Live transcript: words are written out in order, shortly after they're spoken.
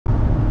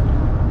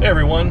Hey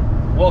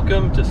everyone,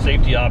 welcome to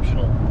Safety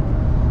Optional.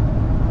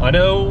 I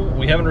know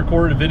we haven't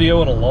recorded a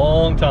video in a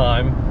long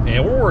time,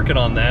 and we're working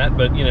on that,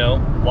 but you know,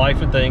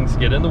 life and things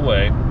get in the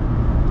way.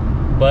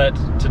 But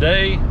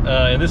today,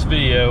 in this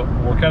video,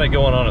 we're kind of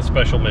going on a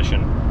special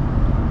mission.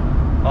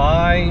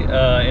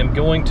 I am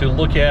going to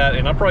look at,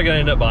 and I'm probably going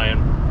to end up buying,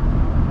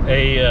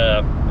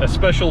 a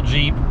special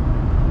Jeep,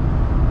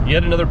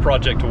 yet another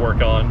project to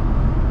work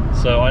on.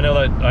 So I know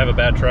that I have a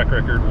bad track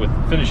record with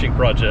finishing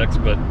projects,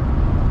 but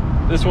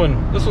this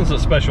one's a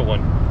special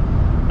one.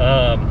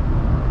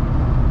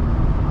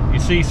 You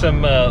see,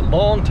 some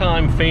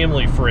longtime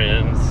family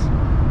friends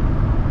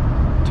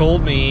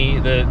told me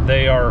that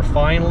they are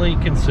finally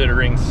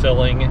considering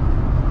selling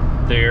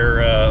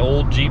their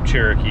old Jeep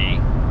Cherokee.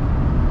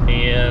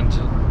 And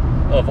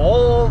of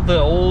all the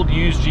old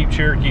used Jeep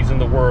Cherokees in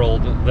the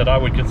world that I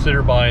would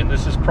consider buying,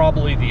 this is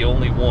probably the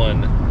only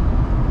one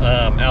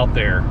out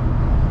there.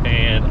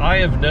 And I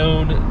have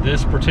known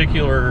this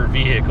particular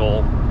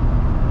vehicle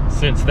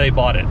since they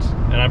bought it,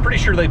 and I'm pretty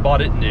sure they bought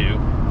it new.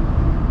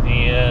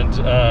 And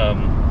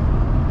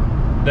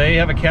they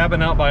have a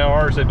cabin out by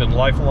ours. They've been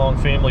lifelong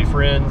family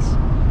friends,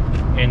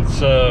 and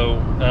so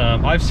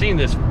I've seen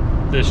this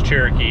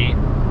Cherokee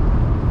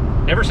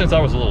ever since I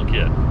was a little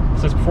kid,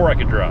 since before I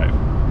could drive.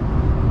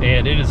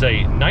 And it is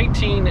a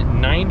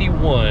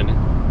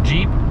 1991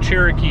 Jeep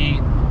Cherokee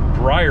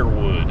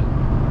Briarwood.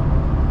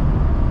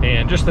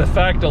 And just the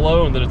fact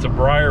alone that it's a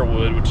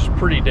Briarwood, which is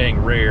pretty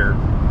dang rare,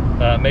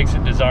 makes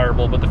it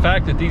desirable. But the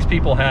fact that these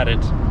people had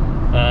it,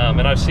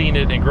 and I've seen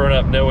it and grown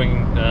up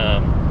knowing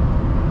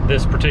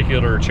this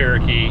particular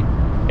Cherokee,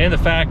 and the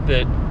fact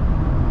that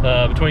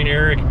between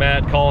Eric,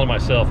 Matt, Colin, and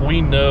myself,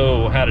 we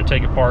know how to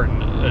take apart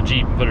a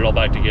Jeep and put it all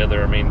back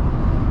together. I mean,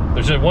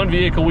 there's one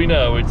vehicle we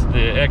know, it's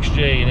the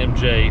XJ and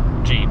MJ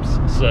Jeeps.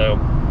 So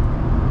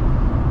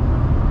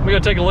I'm gonna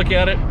take a look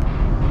at it.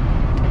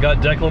 I got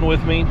Declan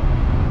with me.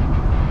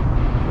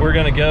 We're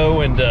gonna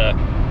go and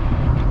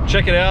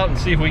check it out and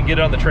see if we can get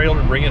it on the trailer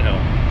and bring it home.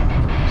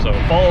 So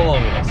follow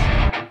along with us.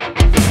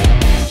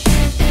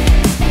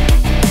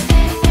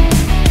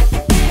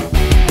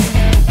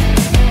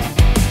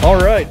 All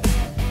right,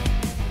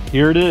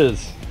 here it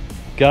is.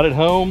 Got it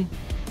home.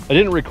 I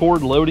didn't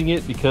record loading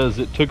it because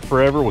it took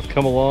forever with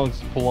come-alongs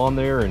to pull on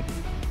there, and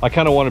I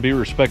kind of want to be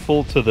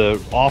respectful to the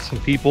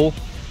awesome people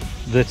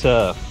that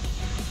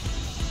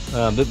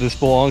that this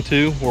belonged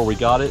to, where we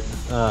got it.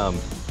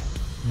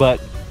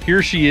 But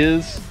here she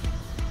is.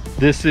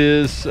 This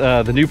is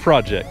the new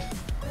project,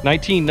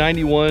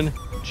 1991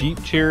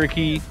 Jeep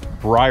Cherokee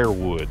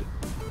Briarwood.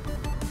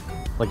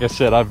 Like I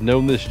said, I've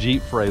known this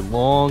Jeep for a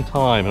long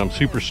time, and I'm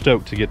super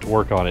stoked to get to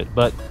work on it.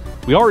 But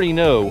we already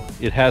know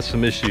it has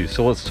some issues,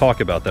 so let's talk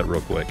about that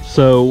real quick.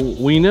 So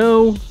we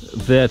know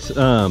that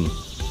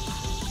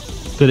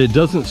that it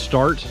doesn't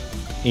start,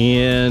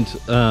 and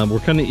we're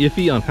kind of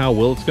iffy on how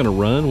well it's going to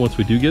run once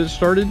we do get it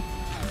started.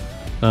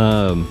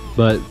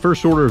 But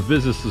first order of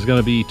business is going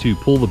to be to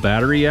pull the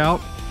battery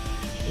out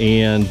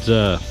and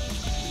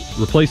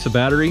replace the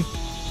battery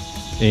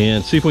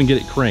and see if we can get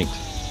it cranked.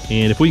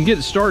 And if we can get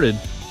it started,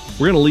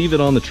 we're going to leave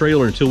it on the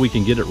trailer until we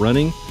can get it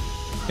running,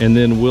 and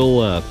then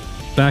we'll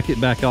back it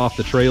back off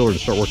the trailer and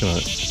start working on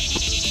it.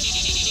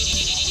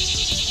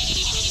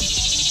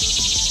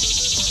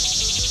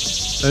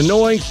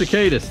 Annoying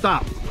cicada,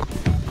 stop.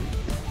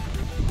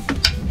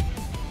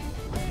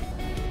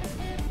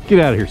 Get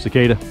out of here,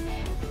 cicada.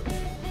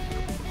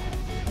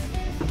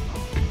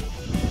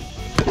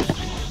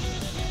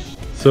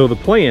 So the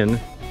plan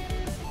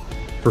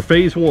for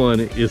phase one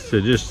is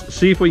to just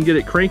see if we can get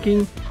it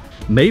cranking,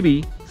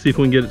 maybe see if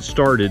we can get it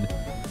started,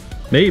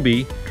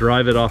 maybe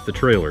drive it off the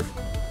trailer.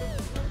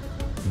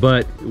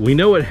 But we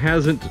know it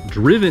hasn't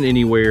driven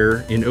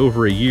anywhere in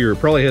over a year,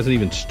 probably hasn't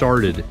even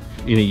started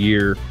in a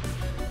year.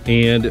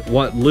 And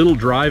what little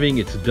driving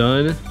it's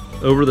done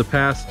over the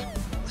past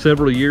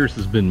several years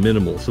has been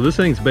minimal. So this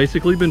thing's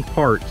basically been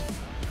parked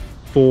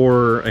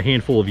for a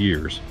handful of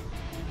years.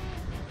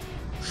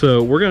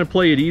 So we're gonna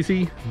play it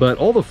easy, but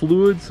all the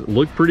fluids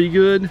look pretty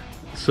good.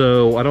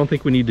 So I don't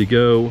think we need to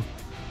go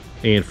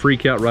and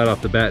freak out right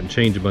off the bat and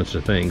change a bunch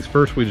of things.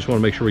 First, we just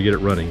wanna make sure we get it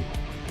running.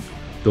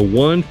 The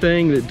one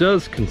thing that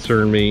does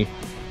concern me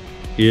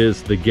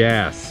is the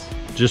gas,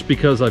 just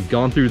because I've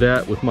gone through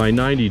that with my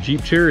 90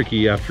 Jeep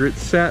Cherokee after it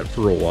sat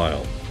for a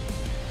while.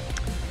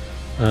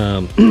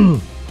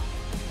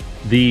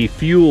 The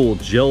fuel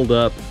gelled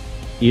up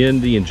in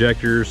the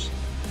injectors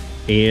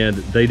and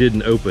they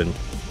didn't open.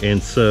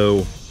 And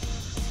so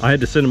I had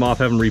to send them off,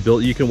 have them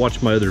rebuilt. You can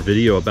watch my other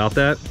video about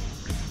that.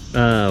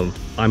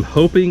 I'm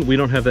hoping we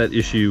don't have that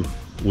issue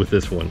with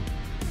this one.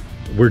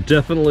 We're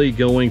definitely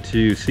going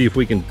to see if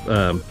we can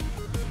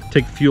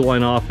take the fuel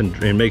line off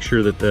and make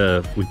sure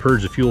that we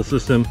purge the fuel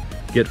system,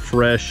 get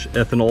fresh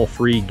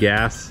ethanol-free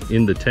gas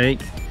in the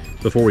tank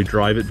before we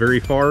drive it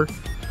very far.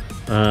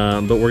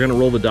 But we're gonna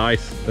roll the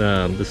dice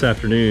this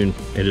afternoon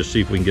and just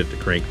see if we can get it to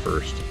crank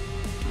first.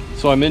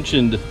 So I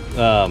mentioned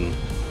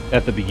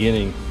at the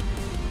beginning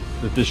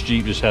that this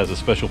Jeep just has a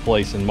special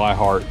place in my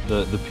heart.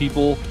 The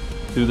people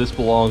who this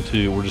belonged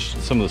to were just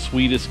some of the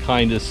sweetest,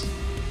 kindest,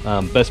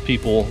 best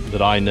people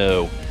that I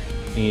know.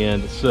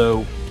 And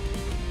so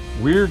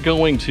we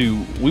want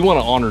to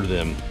honor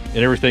them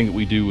in everything that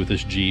we do with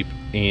this Jeep,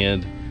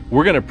 and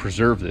we're going to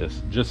preserve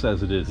this just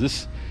as it is.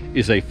 This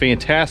is a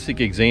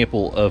fantastic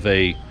example of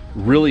a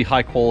really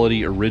high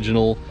quality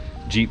original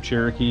Jeep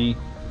Cherokee.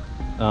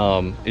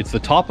 It's the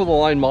top of the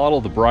line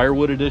model, the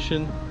Briarwood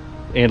edition.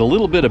 And a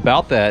little bit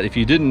about that, if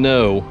you didn't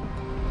know,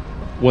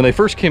 when they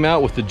first came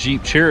out with the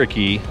Jeep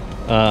Cherokee,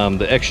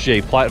 the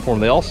XJ platform,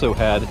 they also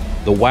had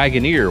the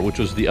Wagoneer, which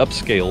was the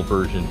upscale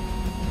version.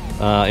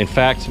 In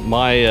fact,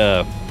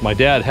 my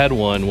dad had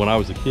one when I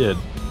was a kid.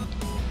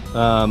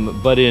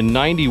 But in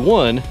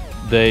 '91,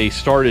 they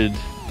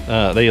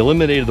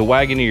eliminated the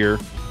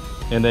Wagoneer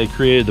and they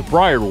created the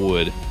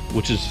Briarwood,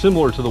 which is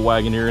similar to the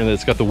Wagoneer, and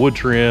it's got the wood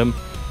trim,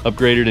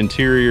 upgraded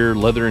interior,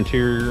 leather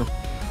interior,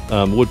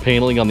 wood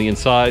paneling on the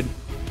inside.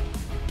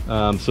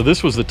 So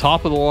this was the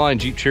top of the line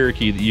Jeep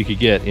Cherokee that you could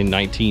get in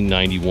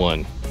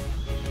 1991.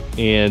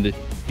 And it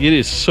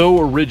is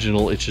so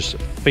original, it's just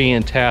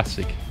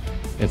fantastic.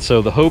 And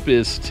so the hope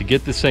is to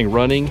get this thing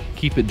running,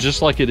 keep it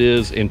just like it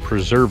is, and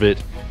preserve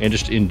it, and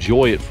just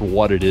enjoy it for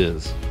what it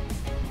is.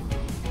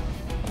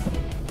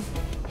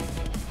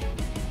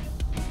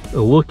 A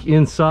look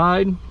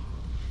inside.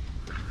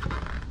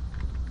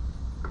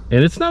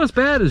 And it's not as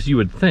bad as you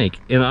would think.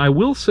 And I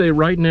will say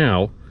right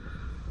now,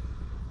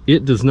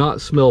 it does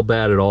not smell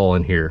bad at all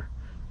in here.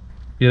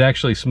 It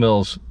actually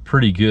smells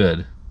pretty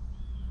good.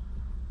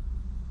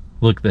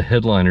 Look, the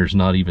headliner's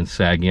not even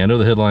sagging. I know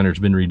the headliner's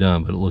been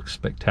redone, but it looks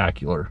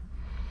spectacular.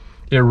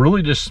 It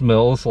really just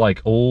smells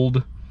like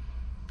old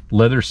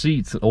leather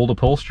seats, old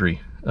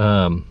upholstery.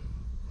 And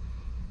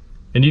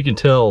you can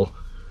tell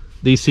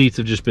these seats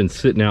have just been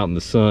sitting out in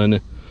the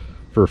sun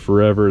for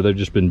forever. They've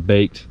just been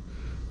baked.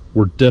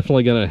 We're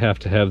definitely gonna have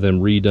to have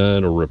them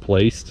redone or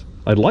replaced.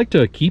 I'd like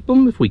to keep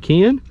them if we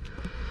can.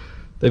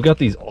 They've got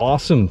these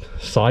awesome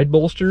side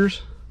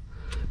bolsters,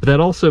 but that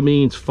also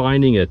means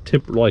finding a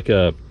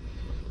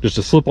just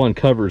a slip-on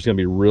cover is gonna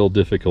be real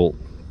difficult.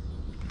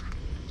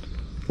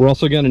 We're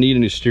also gonna need a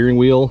new steering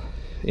wheel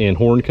and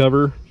horn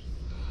cover.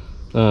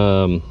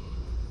 This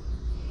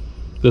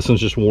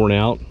one's just worn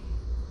out,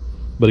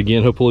 but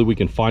again, hopefully we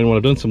can find one.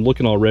 I've done some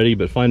looking already,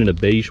 but finding a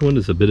beige one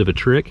is a bit of a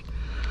trick.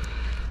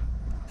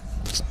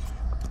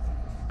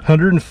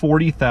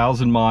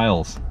 140,000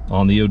 miles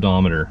on the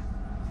odometer.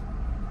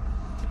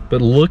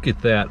 But look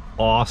at that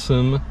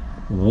awesome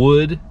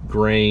wood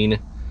grain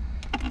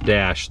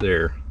dash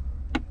there.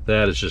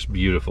 That is just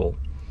beautiful.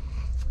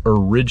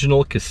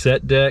 Original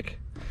cassette deck,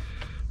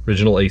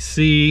 original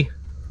AC,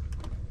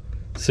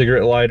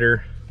 cigarette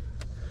lighter.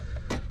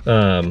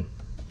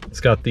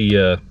 It's got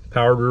the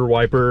power rear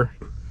wiper,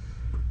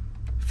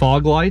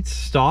 fog lights,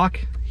 stock,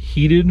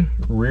 heated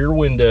rear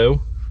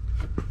window.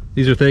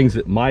 These are things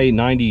that my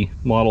 90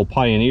 model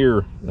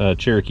Pioneer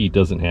Cherokee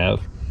doesn't have.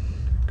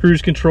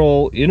 Cruise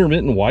control,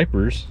 intermittent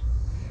wipers,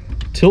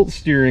 tilt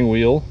steering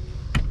wheel,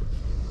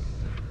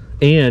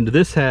 and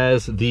this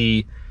has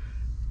the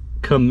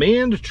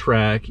Command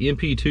Track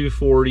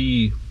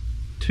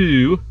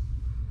MP242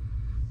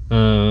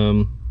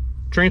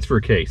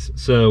 transfer case.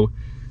 So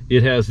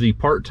it has the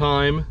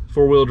part-time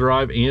four-wheel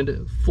drive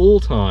and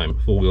full-time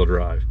four-wheel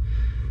drive.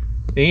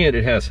 And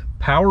it has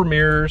power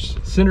mirrors,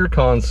 center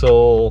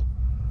console.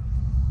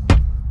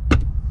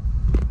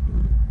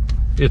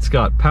 It's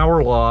got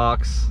power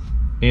locks,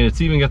 and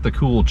it's even got the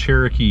cool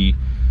Cherokee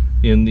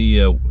in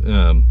the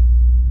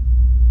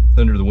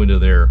under the window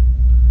there.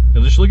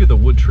 And just look at the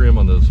wood trim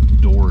on those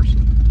doors,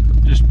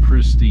 just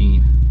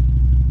pristine.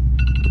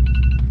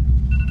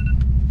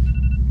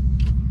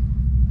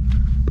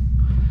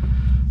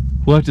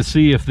 We'll have to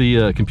see if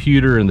the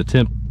computer and the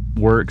temp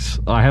works.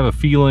 I have a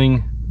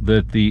feeling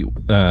that the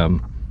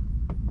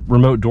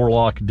remote door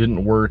lock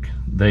didn't work.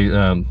 They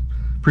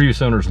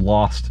previous owners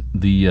lost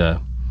the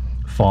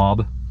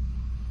fob,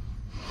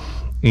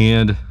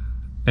 and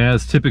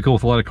as typical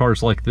with a lot of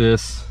cars like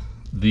this,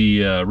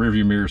 the rear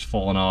view mirror's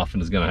fallen off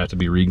and is going to have to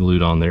be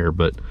re-glued on there.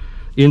 But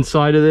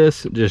inside of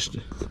this, just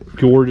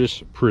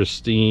gorgeous,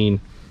 pristine.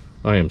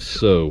 I am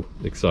so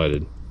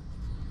excited.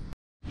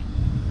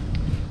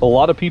 A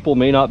lot of people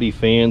may not be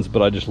fans,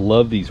 but I just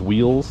love these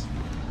wheels.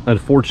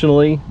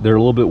 Unfortunately, they're a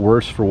little bit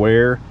worse for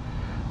wear.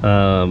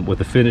 With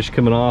the finish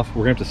coming off,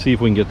 we're gonna have to see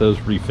if we can get those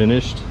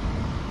refinished.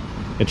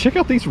 And check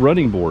out these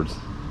running boards.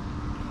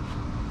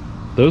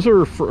 Those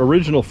are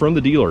original from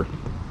the dealer.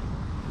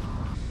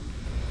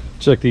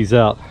 Check these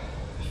out.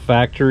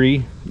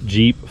 Factory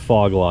Jeep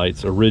fog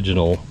lights,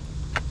 original.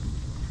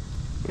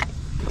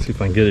 Let's see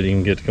if I can get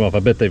it to come off. I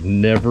bet they've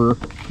never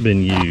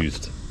been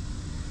used.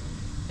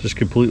 Just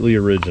completely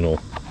original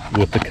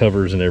with the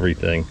covers and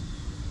everything.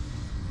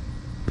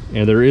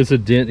 And there is a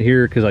dent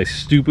here because I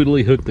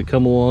stupidly hooked the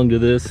come along to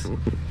this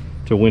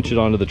to winch it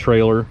onto the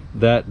trailer.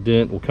 That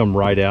dent will come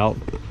right out.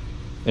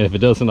 And if it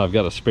doesn't, I've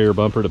got a spare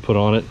bumper to put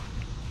on it.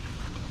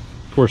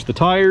 Of course, the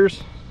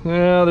tires,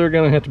 they're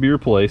gonna have to be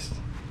replaced.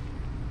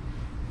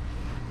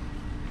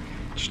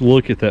 Just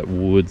look at that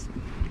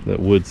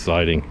wood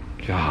siding.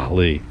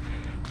 Golly,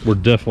 we're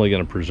definitely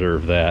going to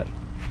preserve that.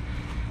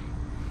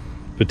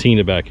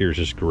 Patina back here is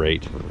just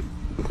great.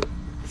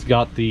 It's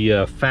got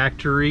the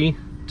factory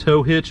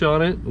tow hitch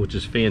on it, which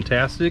is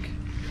fantastic.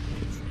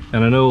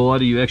 And I know a lot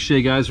of you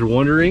XJ guys are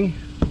wondering,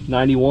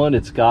 91,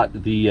 it's got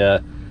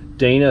the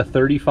Dana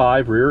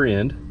 35 rear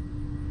end.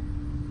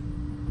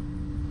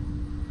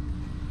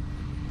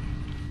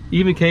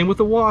 Even came with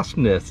a wasp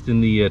nest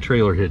in the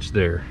trailer hitch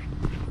there.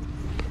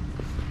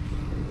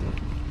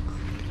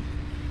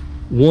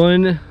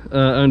 One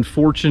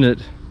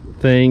unfortunate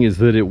thing is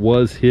that it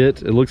was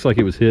hit. It looks like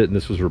it was hit and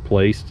this was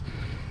replaced.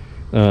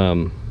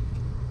 And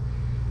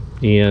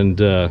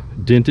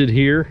dented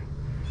here.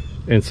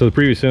 And so the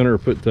previous owner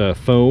put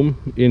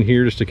foam in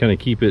here just to kind of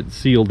keep it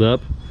sealed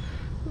up.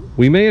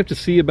 We may have to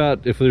see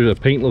about if there's a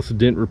paintless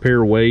dent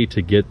repair way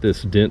to get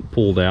this dent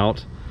pulled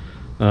out.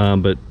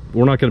 But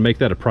we're not going to make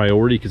that a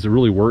priority because it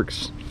really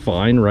works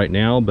fine right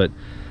now. But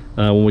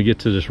when we get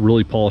to just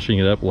really polishing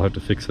it up, we'll have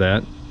to fix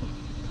that.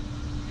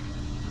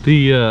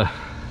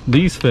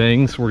 These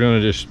things we're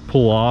going to just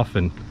pull off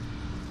and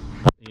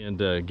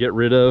get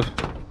rid of.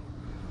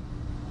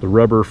 The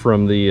rubber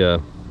from the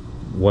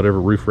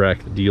whatever roof rack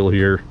deal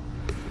here.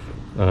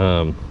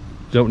 Don't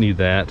need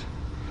that.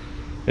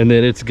 And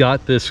then it's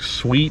got this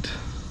sweet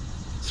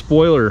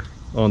spoiler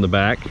on the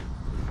back,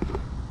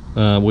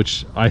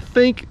 which I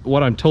think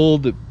what I'm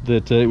told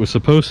that it was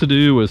supposed to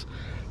do was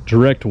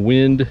direct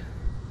wind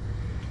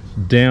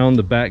down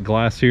the back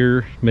glass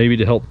here, maybe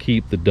to help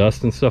keep the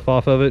dust and stuff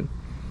off of it.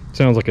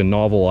 Sounds like a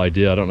novel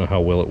idea. I don't know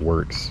how well it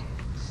works.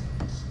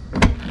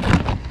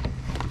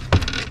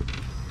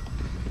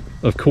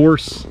 Of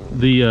course,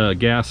 the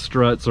gas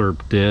struts are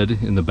dead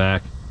in the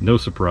back. No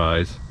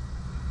surprise.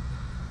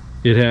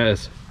 It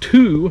has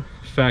two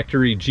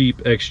factory Jeep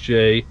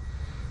XJ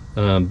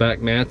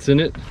back mats in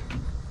it,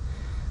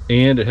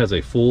 and it has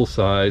a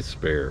full-size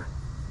spare.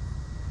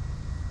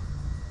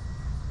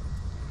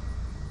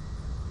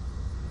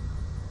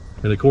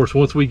 And of course,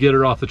 once we get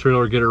her off the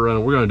trailer, get her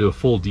running, we're going to do a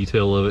full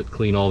detail of it,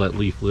 clean all that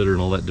leaf litter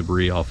and all that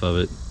debris off of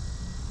it.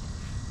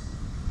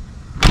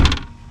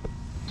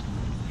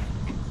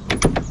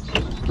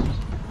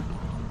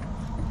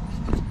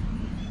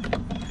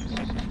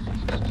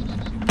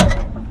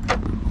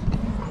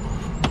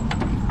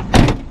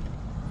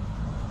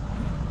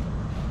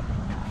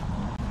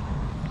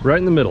 Right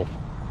in the middle.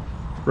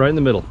 Right in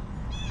the middle.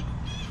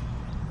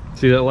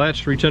 See that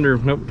latch? Reach under.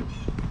 Nope.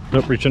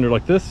 Nope. Reach under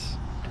like this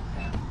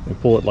and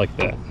pull it like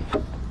that.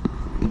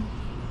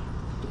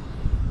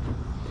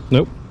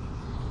 Nope.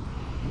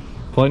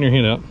 Flatten your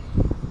hand out.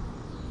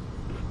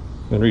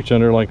 Then reach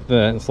under like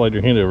that and slide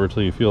your hand over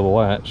until you feel the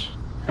latch.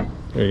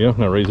 There you go.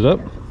 Now raise it up.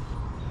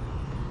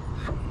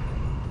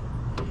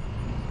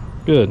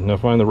 Good. Now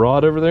find the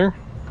rod over there,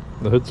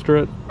 the hood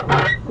strut.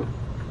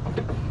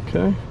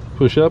 Okay.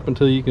 Push up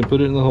until you can put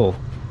it in the hole.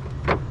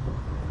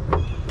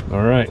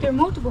 All right. There are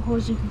multiple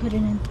holes you can put it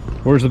in.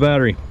 Where's the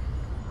battery?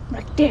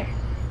 Right there.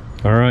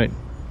 All right.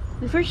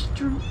 We first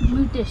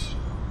remove this.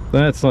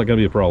 That's not going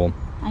to be a problem.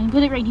 I can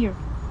put it right here.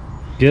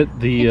 Get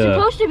the... It's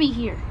supposed to be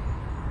here.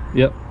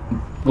 Yep.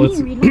 Let's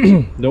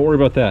don't worry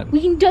about that. We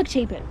can duct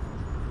tape it.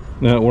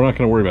 No, we're not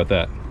going to worry about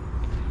that.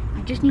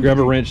 I just need Grab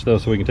a wrench though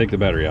so we can take the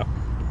battery out.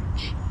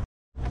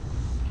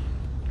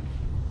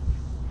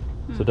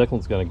 So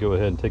Declan's going to go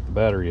ahead and take the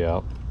battery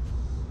out,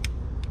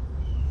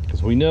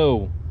 because we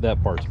know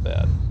that part's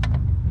bad.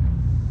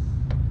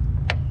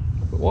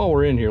 But while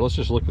we're in here, let's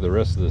just look at the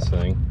rest of this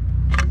thing.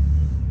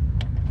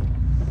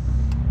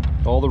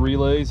 All the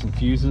relays and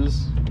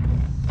fuses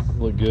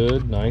look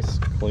good, nice,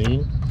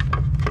 clean.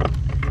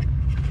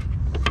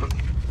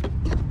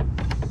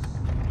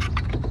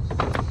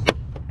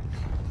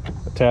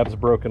 The tab's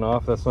broken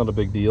off, that's not a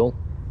big deal.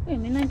 Wait a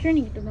minute, I'm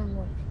turning it the wrong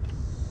way.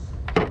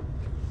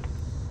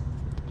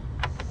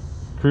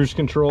 Cruise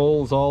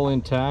control is all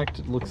intact,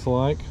 it looks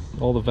like.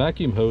 All the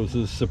vacuum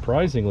hoses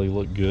surprisingly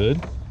look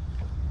good.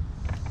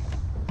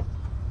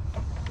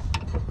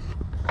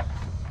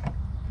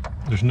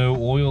 There's no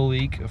oil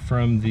leak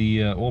from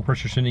the oil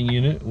pressure sending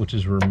unit, which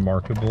is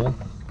remarkable.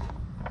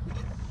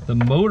 The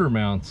motor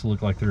mounts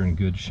look like they're in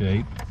good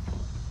shape.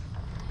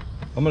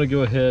 I'm going to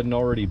go ahead and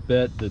already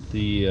bet that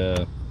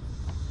the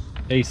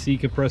AC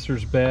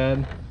compressor's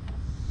bad,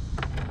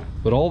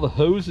 but all the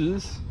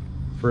hoses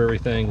for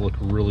everything look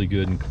really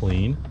good and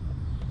clean.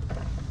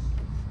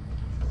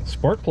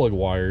 Spark plug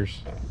wires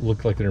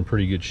look like they're in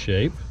pretty good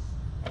shape.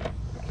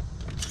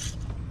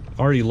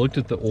 Already looked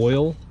at the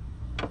oil,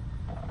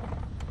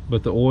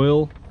 but the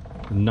oil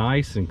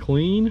nice and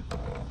clean,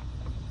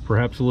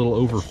 perhaps a little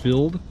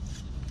overfilled,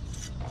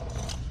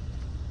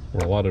 or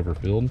a lot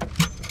overfilled.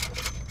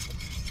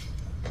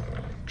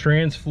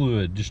 Trans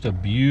fluid, just a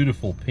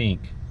beautiful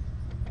pink,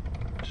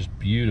 just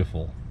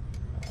beautiful.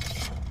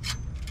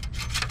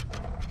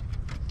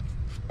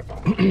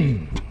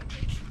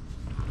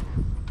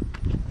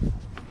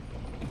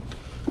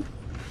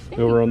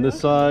 Over on this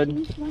side,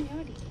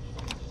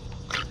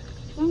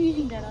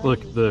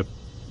 look, the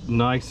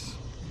nice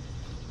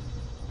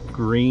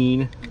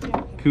green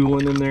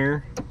coolant in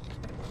there.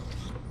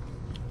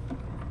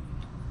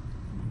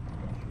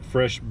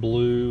 fresh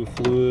blue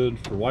fluid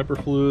for wiper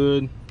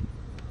fluid.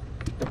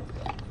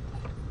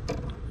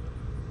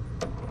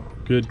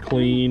 Good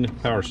clean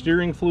power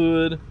steering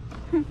fluid.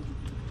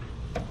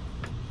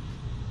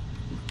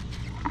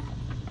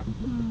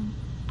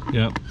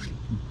 Yep.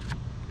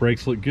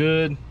 Brakes look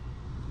good.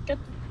 Got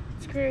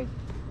the screw.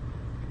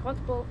 Got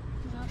the bolt.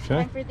 Now it's Okay.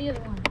 time for the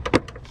other one.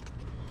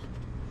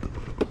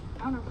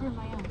 I'm gonna record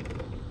my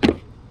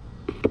own.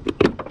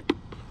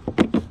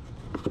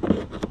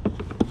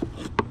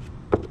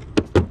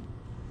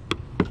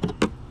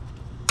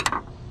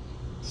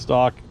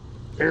 Stock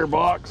air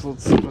box.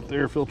 Let's see what the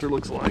air filter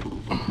looks like.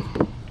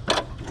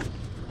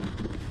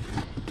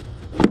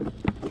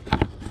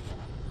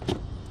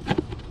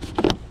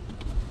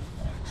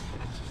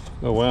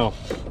 Oh wow.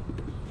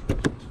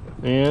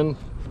 And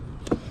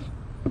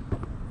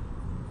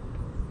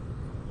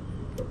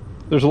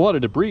there's a lot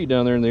of debris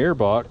down there in the air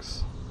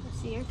box,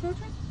 That's the air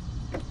filter?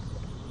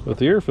 but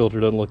the air filter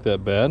doesn't look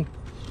that bad.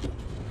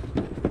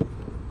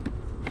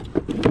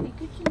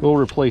 We'll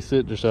replace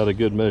it just out of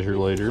good measure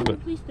later, but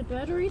Replace the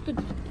battery, the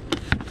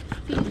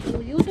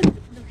oil,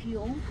 the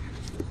fuel,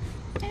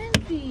 and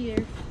the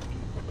air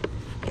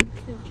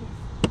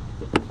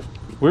filter.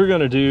 we're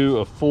gonna do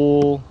a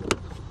full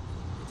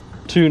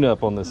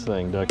tune-up on this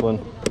thing,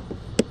 Declan.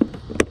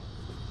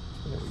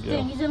 There we go.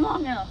 Dang, is it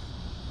long enough?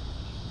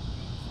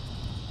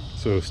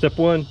 So step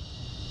one,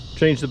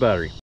 change the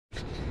battery.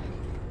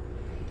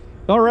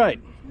 All right,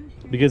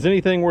 because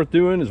anything worth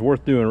doing is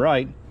worth doing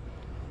right.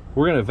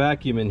 We're gonna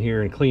vacuum in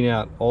here and clean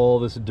out all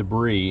this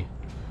debris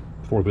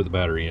before we put the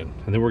battery in.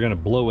 And then we're gonna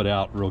blow it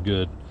out real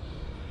good,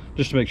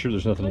 just to make sure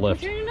there's nothing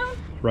left Turn it on?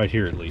 right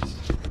here at least.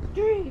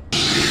 3.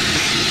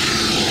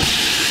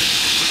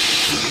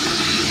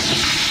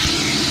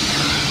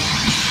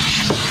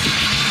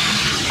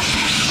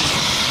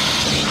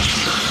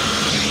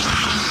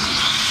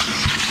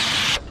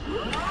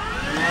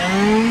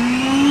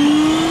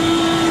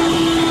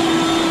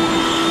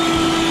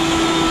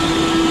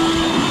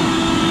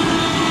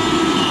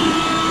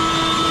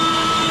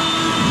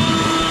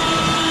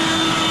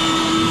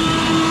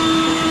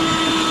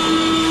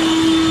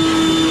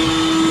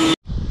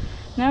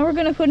 Now we're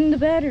gonna put in the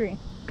battery.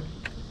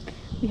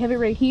 We have it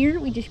right here.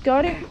 We just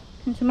got it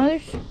and some other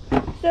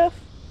stuff.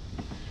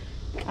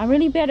 I'm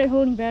really bad at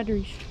holding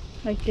batteries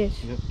like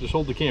this. Yep, just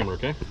hold the camera,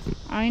 okay?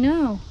 I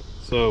know.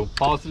 So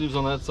positives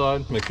on that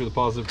side, make sure the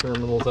positive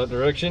terminal is that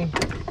direction.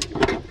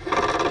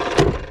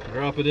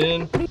 Drop it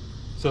in.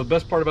 So the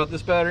best part about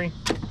this battery,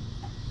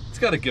 it's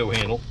got a go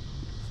handle.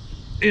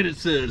 And it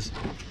says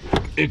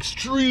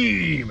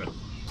extreme.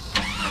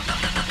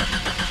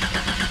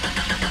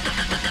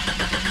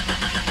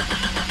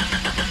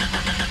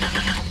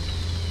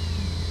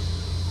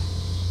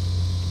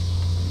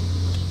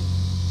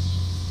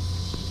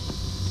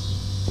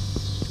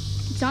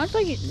 Sounds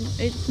like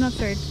it's not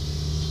started.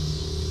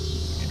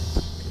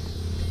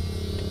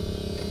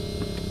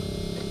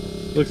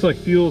 Looks like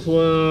fuel's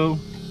low.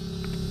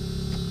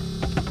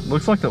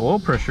 Looks like the oil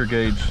pressure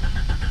gauge.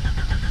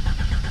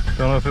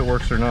 Don't know if it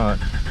works or not.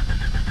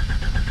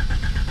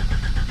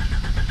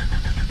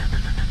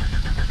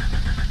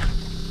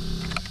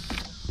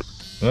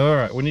 All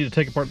right, we need to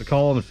take apart the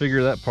column and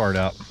figure that part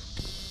out.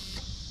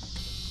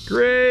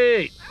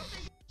 Great.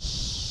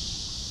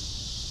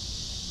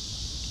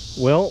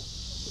 Well,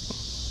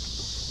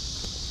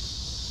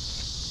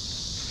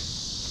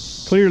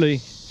 clearly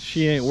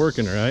she ain't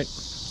working right.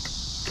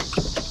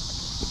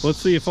 Let's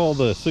see if all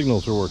the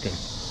signals are working.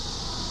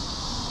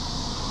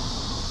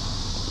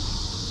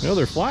 You know,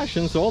 they're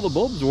flashing, so all the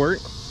bulbs work.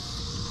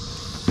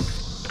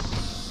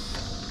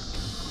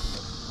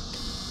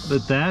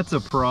 But that's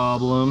a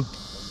problem.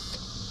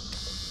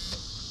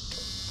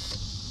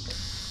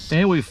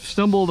 And we've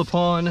stumbled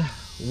upon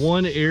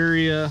one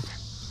area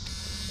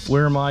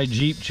where my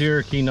Jeep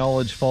Cherokee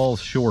knowledge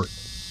falls short.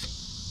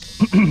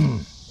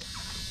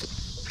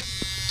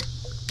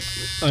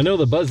 I know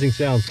the buzzing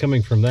sound's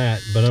coming from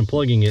that, but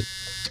unplugging it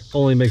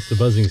only makes the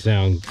buzzing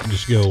sound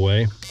just go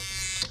away.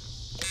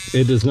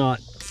 It does not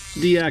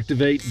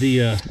deactivate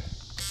the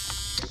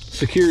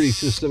security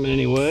system in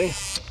any way.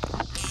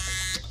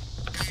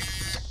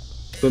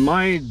 But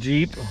my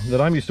Jeep that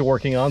I'm used to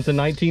working on is a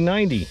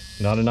 1990,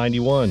 not a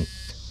 91.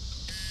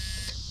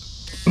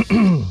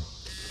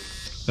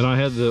 And I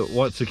had the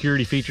what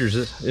security features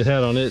it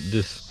had on it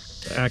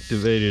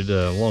disactivated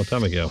a long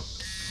time ago.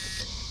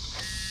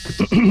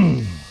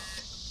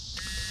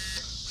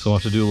 So I'll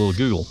have to do a little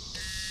Google.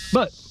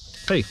 But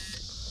hey,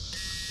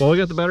 well, we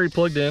got the battery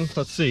plugged in.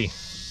 Let's see.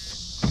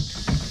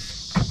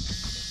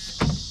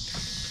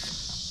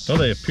 Well,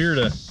 they appear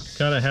to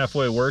kind of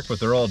halfway work, but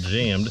they're all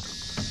jammed.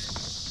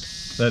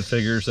 That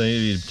figures they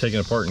need to be taken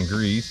apart and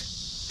greased.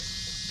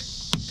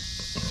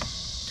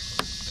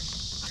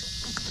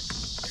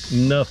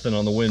 Nothing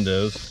on the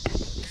windows.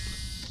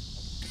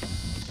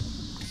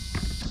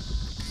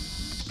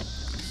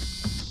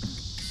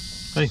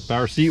 Hey,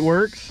 power seat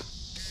works.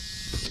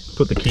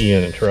 Put the key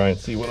in and try and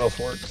see what else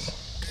works.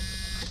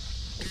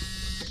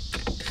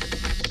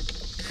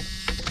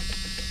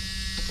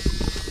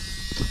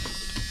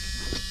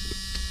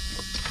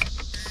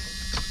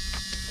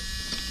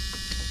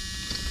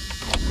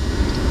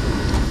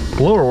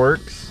 Blower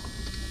works.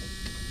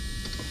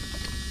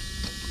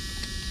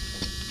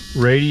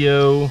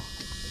 Radio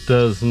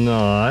does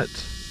not.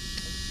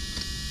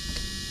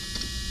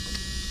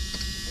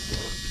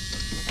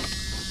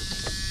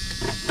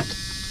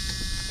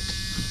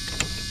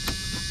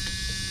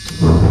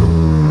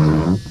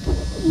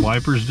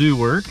 Wipers do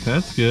work,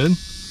 that's good.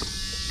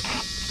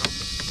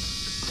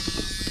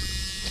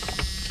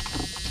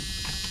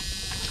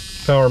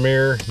 Power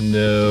mirror,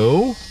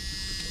 no.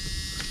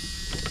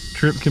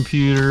 Trip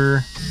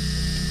computer,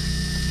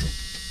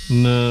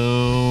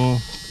 no.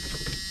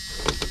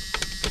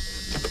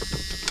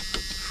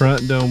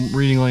 Front dome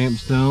reading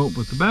lamps don't,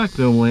 but the back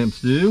dome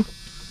lamps do.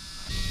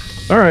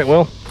 All right,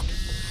 well,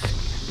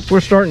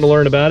 we're starting to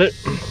learn about it.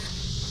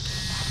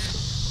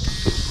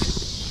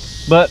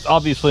 But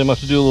obviously I'm going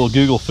to have to do a little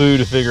Google foo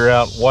to figure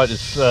out what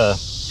is,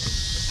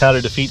 how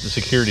to defeat the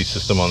security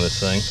system on this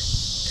thing.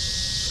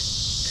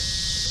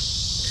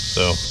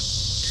 So,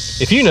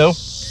 if you know,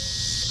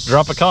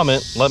 drop a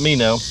comment, let me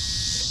know.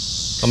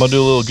 I'm going to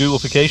do a little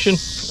Googleification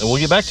and we'll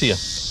get back to you.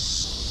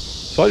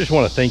 So I just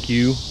want to thank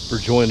you for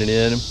joining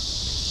in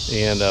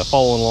and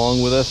following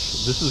along with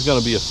us. This is going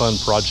to be a fun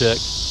project.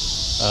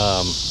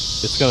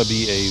 It's going to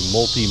be a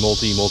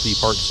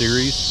multi-part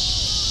series.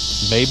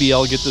 Maybe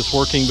I'll get this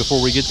working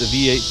before we get the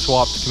V8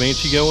 swapped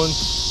Comanche going.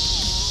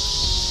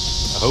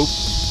 I hope.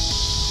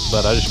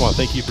 But I just want to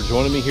thank you for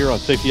joining me here on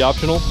Safety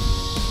Optional.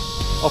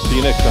 I'll see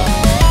you next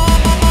time.